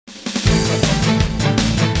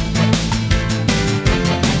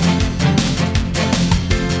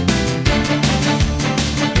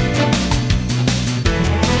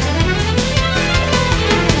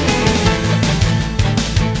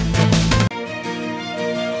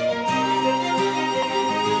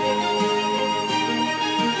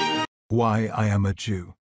Why I am a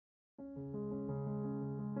Jew.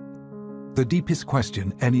 The deepest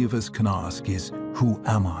question any of us can ask is, who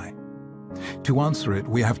am I? To answer it,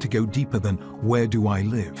 we have to go deeper than where do I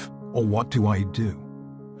live or what do I do.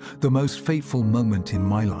 The most fateful moment in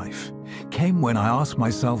my life came when I asked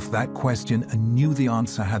myself that question and knew the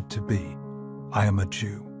answer had to be, I am a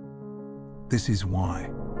Jew. This is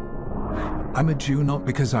why. I'm a Jew not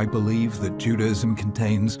because I believe that Judaism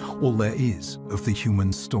contains all there is of the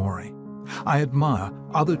human story. I admire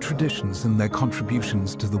other traditions and their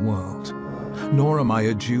contributions to the world. Nor am I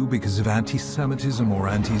a Jew because of anti-Semitism or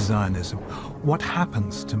anti-Zionism. What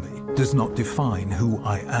happens to me does not define who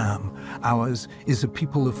I am. Ours is a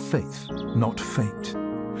people of faith, not fate.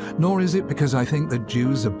 Nor is it because I think that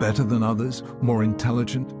Jews are better than others, more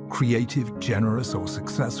intelligent, creative, generous, or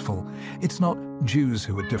successful. It's not Jews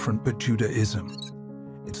who are different, but Judaism.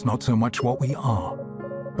 It's not so much what we are,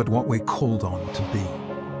 but what we're called on to be.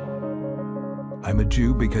 I'm a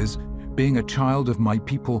Jew because, being a child of my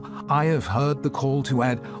people, I have heard the call to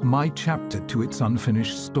add my chapter to its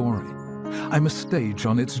unfinished story. I'm a stage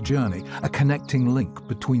on its journey, a connecting link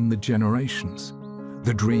between the generations.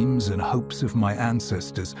 The dreams and hopes of my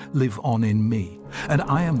ancestors live on in me, and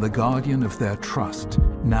I am the guardian of their trust,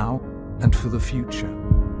 now and for the future.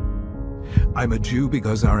 I'm a Jew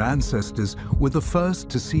because our ancestors were the first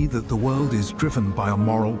to see that the world is driven by a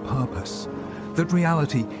moral purpose, that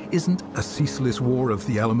reality isn't a ceaseless war of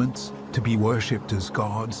the elements to be worshipped as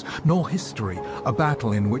gods, nor history a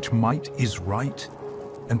battle in which might is right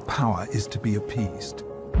and power is to be appeased.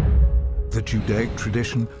 The Judaic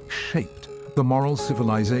tradition shaped the moral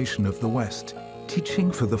civilization of the West,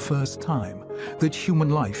 teaching for the first time that human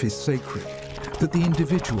life is sacred, that the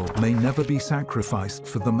individual may never be sacrificed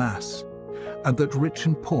for the mass, and that rich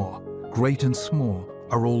and poor, great and small,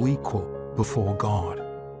 are all equal before God.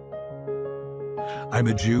 I'm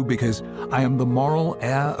a Jew because I am the moral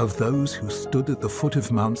heir of those who stood at the foot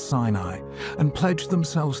of Mount Sinai and pledged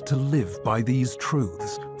themselves to live by these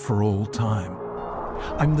truths for all time.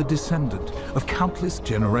 I'm the descendant of countless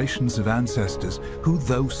generations of ancestors who,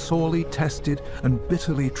 though sorely tested and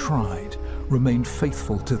bitterly tried, remained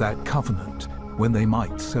faithful to that covenant when they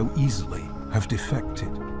might so easily have defected.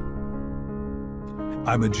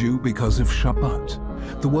 I'm a Jew because of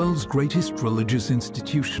Shabbat, the world's greatest religious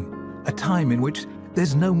institution, a time in which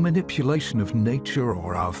there's no manipulation of nature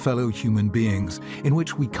or our fellow human beings, in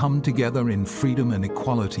which we come together in freedom and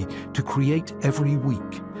equality to create every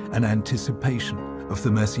week an anticipation of the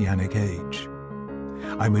Messianic age.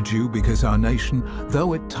 I'm a Jew because our nation,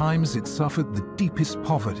 though at times it suffered the deepest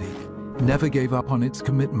poverty, never gave up on its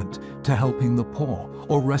commitment to helping the poor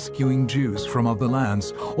or rescuing Jews from other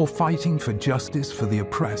lands or fighting for justice for the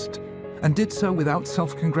oppressed, and did so without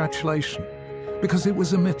self-congratulation, because it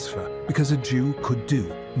was a mitzvah, because a Jew could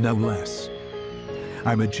do no less.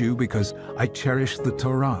 I'm a Jew because I cherish the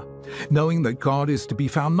Torah, knowing that God is to be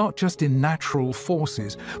found not just in natural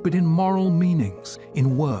forces, but in moral meanings,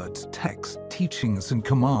 in words, texts, teachings, and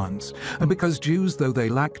commands, and because Jews, though they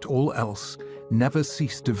lacked all else, never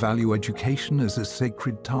ceased to value education as a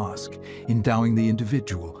sacred task, endowing the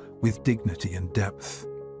individual with dignity and depth.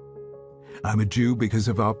 I'm a Jew because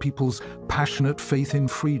of our people's passionate faith in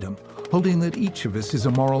freedom, holding that each of us is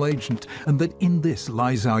a moral agent and that in this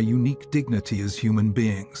lies our unique dignity as human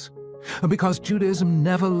beings. And because Judaism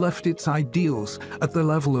never left its ideals at the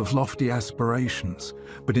level of lofty aspirations,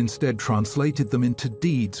 but instead translated them into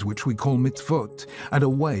deeds which we call mitzvot, and a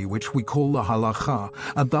way which we call the halakha,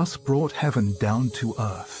 and thus brought heaven down to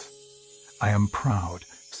earth. I am proud,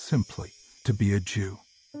 simply, to be a Jew.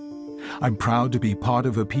 I'm proud to be part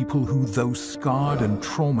of a people who, though scarred and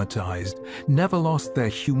traumatized, never lost their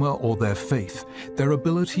humor or their faith, their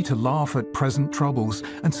ability to laugh at present troubles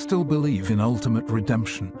and still believe in ultimate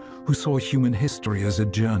redemption, who saw human history as a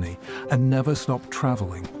journey and never stopped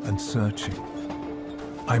traveling and searching.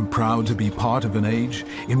 I'm proud to be part of an age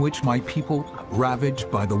in which my people,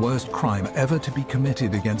 ravaged by the worst crime ever to be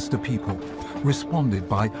committed against a people, responded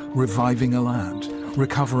by reviving a land,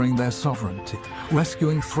 recovering their sovereignty,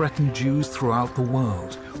 rescuing threatened Jews throughout the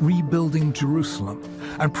world, rebuilding Jerusalem,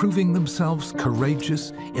 and proving themselves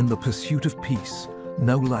courageous in the pursuit of peace,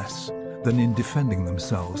 no less than in defending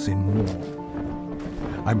themselves in war.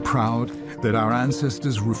 I'm proud that our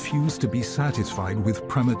ancestors refused to be satisfied with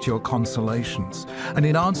premature consolations, and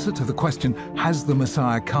in answer to the question, has the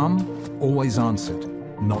Messiah come, always answered,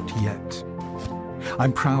 not yet.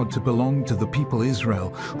 I'm proud to belong to the people Israel,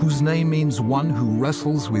 whose name means one who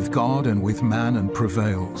wrestles with God and with man and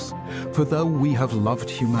prevails. For though we have loved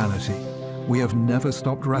humanity, we have never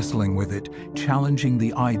stopped wrestling with it, challenging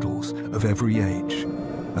the idols of every age.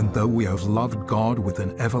 And though we have loved God with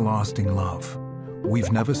an everlasting love,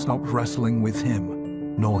 we've never stopped wrestling with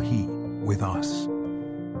Him, nor He with us.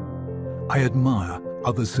 I admire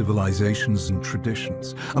other civilizations and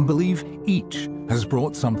traditions and believe each has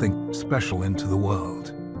brought something special into the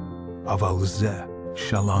world. Aval zeh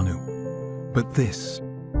shalanu. But this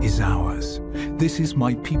is ours. This is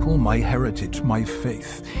my people, my heritage, my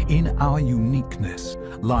faith. In our uniqueness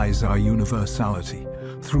lies our universality.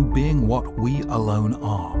 Through being what we alone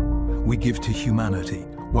are, we give to humanity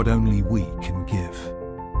what only we can give.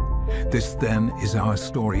 This then is our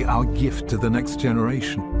story, our gift to the next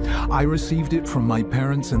generation. I received it from my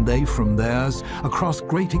parents and they from theirs, across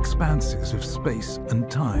great expanses of space and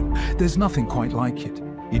time. There's nothing quite like it.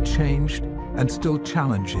 It changed and still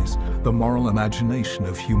challenges the moral imagination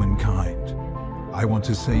of humankind. I want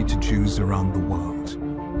to say to Jews around the world,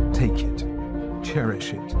 take it,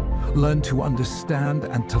 cherish it, learn to understand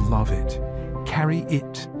and to love it. Carry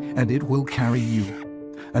it, and it will carry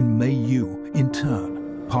you. And may you, in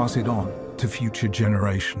turn, pass it on to future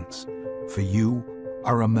generations. For you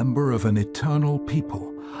are a member of an eternal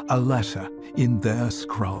people, a letter in their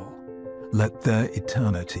scroll. Let their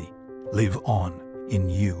eternity live on in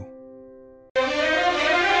you.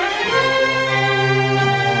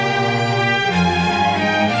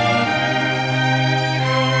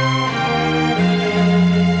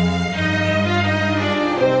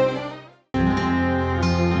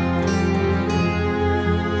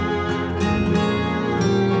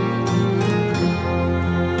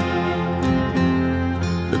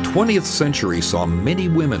 The 20th century saw many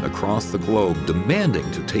women across the globe demanding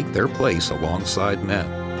to take their place alongside men.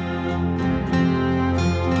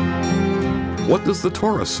 What does the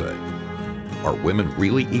Torah say? Are women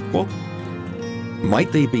really equal?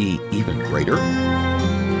 Might they be even greater?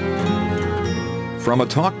 From a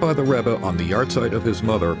talk by the Rebbe on the yahrzeit of his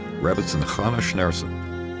mother, Rebbetzin Chana Schneerson.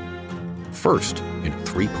 First in a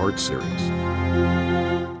three-part series.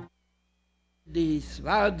 Die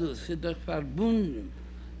Swadus sind doch verbunden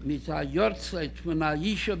mit der Jahrzeit von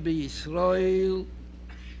Aisha bei Israel,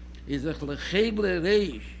 ist doch lecheble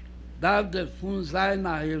Reich, darf der von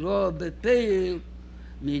seiner Hero bepeil,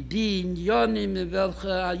 mit die Unionen, mit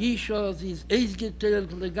welcher Aisha ist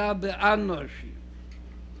ausgeteilt, legabe Anarchie.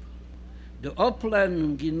 Die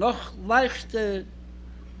Ablehnung, die noch leichter,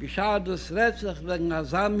 geschah das Rätsel wegen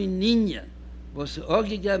Asami Ninja, wo sie auch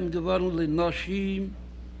gegeben geworden in Noshim,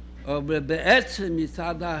 aber beätzen mit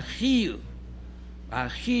der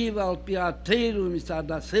Achiv al pi Ateiru mit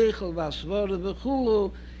der Seichel, was wurde bechulu,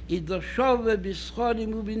 in der Schove bis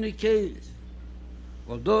Chorim und Binikeis.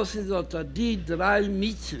 Und das ist unter die drei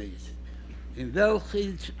Mitzvahs, in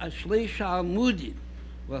welchen Ashleisha Amudim,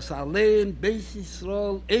 was allein Beis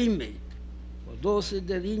Yisrael eimet. Und das ist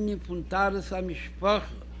der Linie von Tares HaMishpacha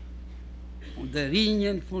und der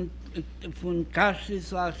Linie von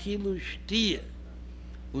Kashrus Achilu Shtia.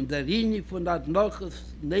 Und der Linie von Adnoches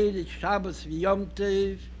Neidet Shabbos wie Yom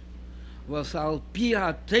Tov, was al pi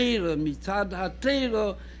Hatero, mitzad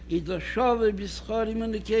Hatero, in der Shove bis Chorim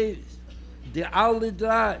und Kevis. Die alle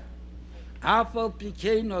drei, Afal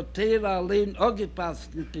Pikein Hatero allein auch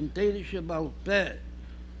gepasst in Penterische Balpeh,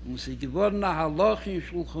 und sie geworden nach Haloch in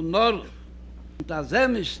Shulchan Aruch. Und das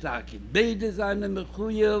Emestake, beide seine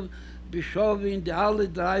Mechuyev, Bishove in die alle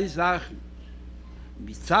drei Sachen.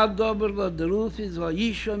 Mitzad aber, wo der Ruf ist, wo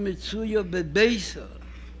Isha Metsuyo bebeisa,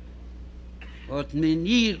 hat man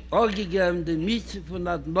ihr auch gegeben, die Mitzvah von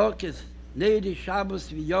Adnokes, Neidet Shabbos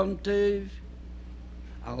wie Yom Tov,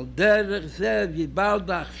 al derech sehr, wie bald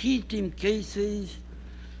der Chitim Käse ist,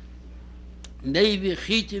 wie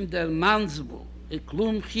Chitim der Mansbul,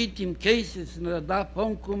 klum Chitim Käse ist, und darf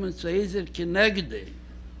ankommen zu Ezer Kenegde,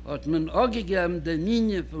 hat man auch gegeben, die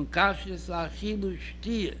Linie von Kashrus Achilu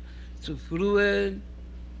Shtia, zu frühen,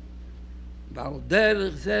 weil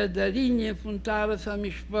der Linie von Tares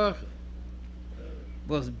HaMishpacha,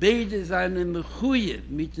 was beide seine Mechuyev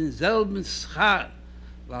mit demselben Schar,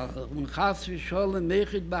 weil man Chas v'Sholem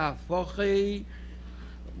mechet ba'afochei,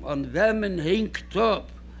 und wenn man hängt ab,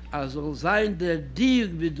 soll sein der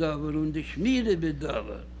Diuk bedover und der Schmiede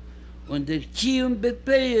bedover, und der Kiyum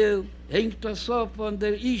bepeil hängt das ab von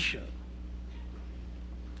der Isha.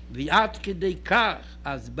 Wie atke de kach,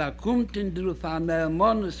 als bekommt in druf an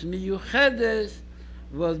Ermonus miyuchedes,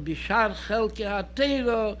 was bishar chelke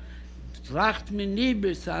Hatero, tracht mir nie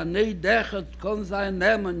bis an ei dechet kon sein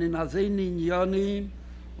nehmen in asein Inyonim,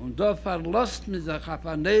 und da verlost mir sich auf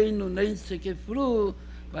an ein und einzige Früh,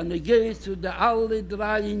 wenn geht zu der alle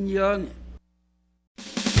drei Inyonim.